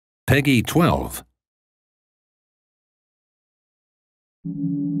Peggy 12.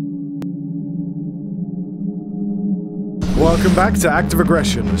 Welcome back to Active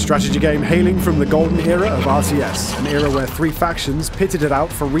Aggression, a strategy game hailing from the Golden Era of RTS, an era where three factions pitted it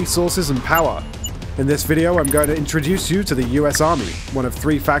out for resources and power. In this video, I'm going to introduce you to the US Army, one of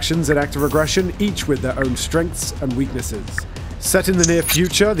three factions in Active Aggression, each with their own strengths and weaknesses. Set in the near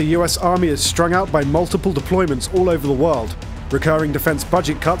future, the US Army is strung out by multiple deployments all over the world. Recurring defense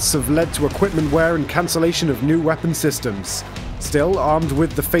budget cuts have led to equipment wear and cancellation of new weapon systems. Still, armed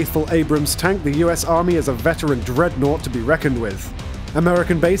with the faithful Abrams tank, the US Army is a veteran dreadnought to be reckoned with.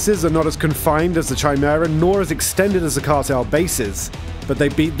 American bases are not as confined as the Chimera, nor as extended as the Cartel bases, but they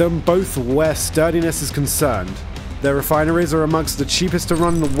beat them both where sturdiness is concerned. Their refineries are amongst the cheapest to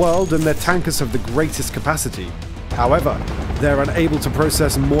run in the world, and their tankers have the greatest capacity. However, they're unable to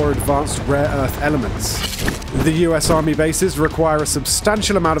process more advanced rare earth elements. The US Army bases require a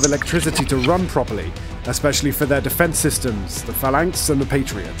substantial amount of electricity to run properly, especially for their defense systems, the Phalanx and the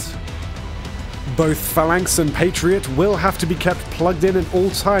Patriot. Both Phalanx and Patriot will have to be kept plugged in at all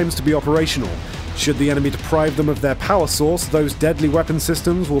times to be operational. Should the enemy deprive them of their power source, those deadly weapon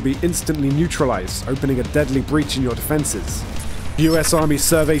systems will be instantly neutralized, opening a deadly breach in your defenses. US Army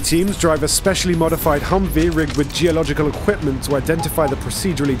survey teams drive a specially modified Humvee rigged with geological equipment to identify the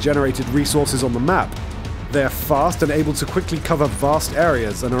procedurally generated resources on the map. They are fast and able to quickly cover vast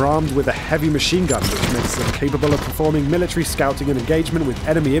areas, and are armed with a heavy machine gun, which makes them capable of performing military scouting and engagement with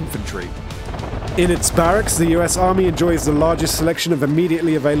enemy infantry. In its barracks, the US Army enjoys the largest selection of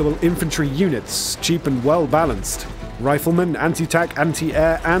immediately available infantry units, cheap and well balanced. Riflemen, anti-tank,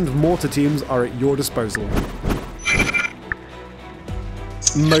 anti-air, and mortar teams are at your disposal.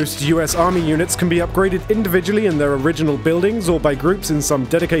 Most US Army units can be upgraded individually in their original buildings or by groups in some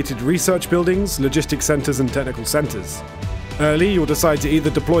dedicated research buildings, logistics centers, and technical centers. Early, you'll decide to either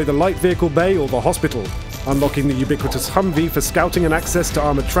deploy the light vehicle bay or the hospital, unlocking the ubiquitous Humvee for scouting and access to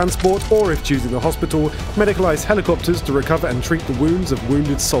armored transport, or if choosing the hospital, medicalized helicopters to recover and treat the wounds of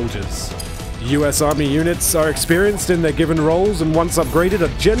wounded soldiers. US Army units are experienced in their given roles and once upgraded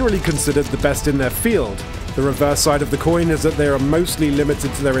are generally considered the best in their field. The reverse side of the coin is that they are mostly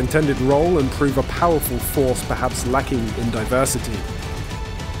limited to their intended role and prove a powerful force perhaps lacking in diversity.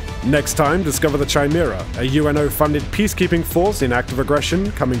 Next time, discover the Chimera, a UNO-funded peacekeeping force in Active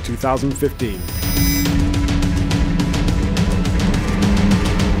Aggression coming 2015.